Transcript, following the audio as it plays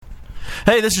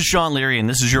Hey, this is Sean Leary, and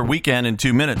this is your Weekend in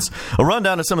 2 minutes. A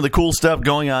rundown of some of the cool stuff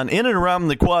going on in and around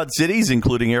the Quad Cities,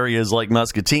 including areas like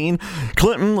Muscatine,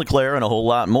 Clinton, LeClaire, and a whole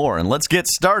lot more. And let's get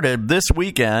started this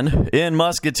weekend in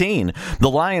Muscatine.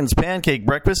 The Lions Pancake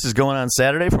Breakfast is going on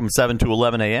Saturday from 7 to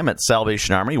 11 a.m. at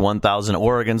Salvation Army, 1000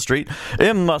 Oregon Street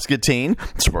in Muscatine.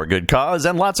 It's for a good cause,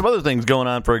 and lots of other things going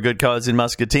on for a good cause in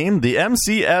Muscatine. The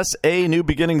MCSA New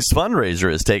Beginnings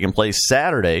fundraiser is taking place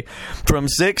Saturday from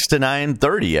 6 to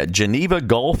 9:30 at Geneva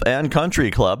Golf and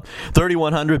Country Club,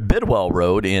 3100 Bidwell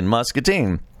Road in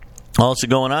Muscatine. Also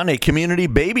going on, a community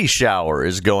baby shower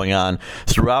is going on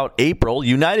throughout April.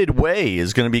 United Way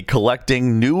is going to be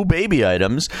collecting new baby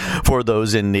items for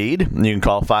those in need. You can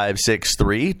call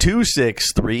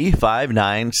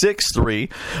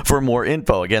 563-263-5963 for more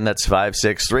info. Again, that's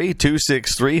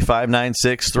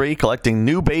 563-263-5963, collecting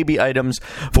new baby items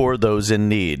for those in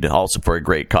need, also for a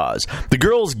great cause. The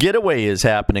Girls Getaway is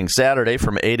happening Saturday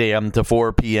from 8 a.m. to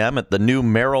 4 p.m. at the new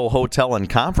Merrill Hotel and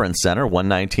Conference Center,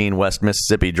 119 West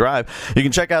Mississippi Drive. You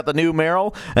can check out the new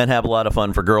Merrill and have a lot of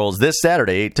fun for girls this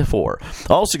Saturday, 8 to 4.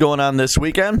 Also going on this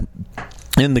weekend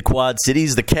in the Quad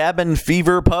Cities, the Cabin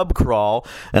Fever Pub Crawl,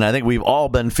 and I think we've all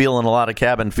been feeling a lot of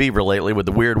cabin fever lately with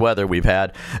the weird weather we've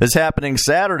had, is happening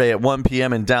Saturday at 1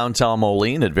 p.m. in downtown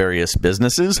Moline at various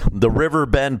businesses. The River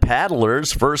Bend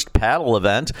Paddlers' first paddle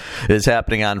event is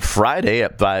happening on Friday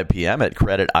at 5 p.m. at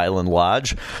Credit Island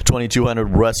Lodge,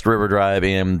 2200 West River Drive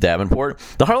in Davenport.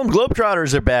 The Harlem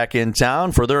Globetrotters are back in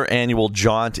town for their annual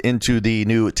jaunt into the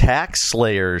new Tax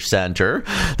Slayer Center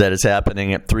that is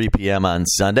happening at 3 p.m. on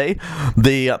Sunday.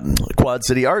 The Quad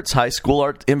City Arts High School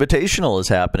Art Invitational is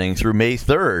happening through May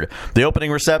 3rd. The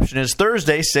opening reception is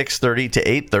Thursday, 6:30 to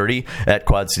 8:30 at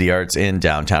Quad City Arts in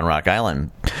downtown Rock Island.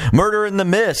 Murder in the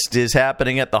Mist is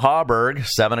happening at the Hauberg,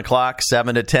 7 o'clock,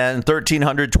 7 to 10,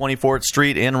 1300 24th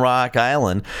Street in Rock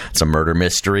Island. It's a murder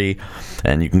mystery,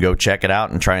 and you can go check it out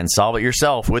and try and solve it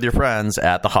yourself with your friends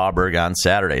at the Hauberg on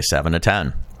Saturday, 7 to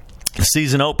 10. The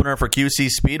season opener for QC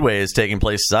Speedway is taking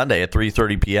place Sunday at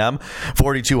 3:30 p.m.,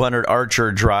 4200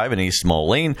 Archer Drive in East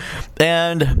Moline.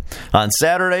 And on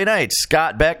Saturday night,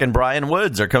 Scott Beck and Brian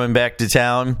Woods are coming back to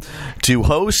town to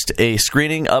host a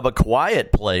screening of A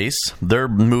Quiet Place, their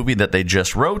movie that they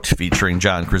just wrote, featuring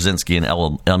John Krasinski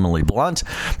and Emily Blunt.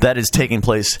 That is taking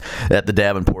place at the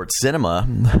Davenport Cinema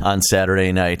on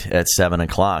Saturday night at 7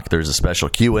 o'clock. There's a special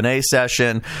Q&A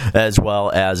session as well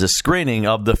as a screening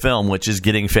of the film, which is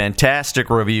getting fantastic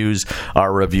reviews.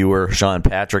 Our reviewer, Sean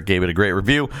Patrick, gave it a great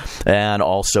review, and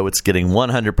also it's getting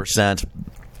 100%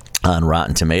 on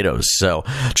Rotten Tomatoes. So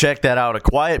check that out. A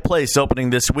Quiet Place opening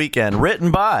this weekend,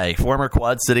 written by former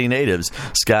Quad City natives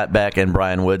Scott Beck and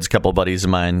Brian Woods. A couple of buddies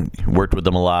of mine, worked with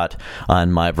them a lot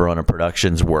on my Verona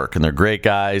Productions work, and they're great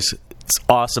guys. It's an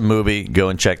awesome movie. Go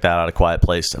and check that out, A Quiet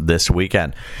Place, this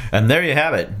weekend. And there you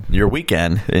have it, your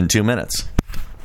Weekend in 2 minutes.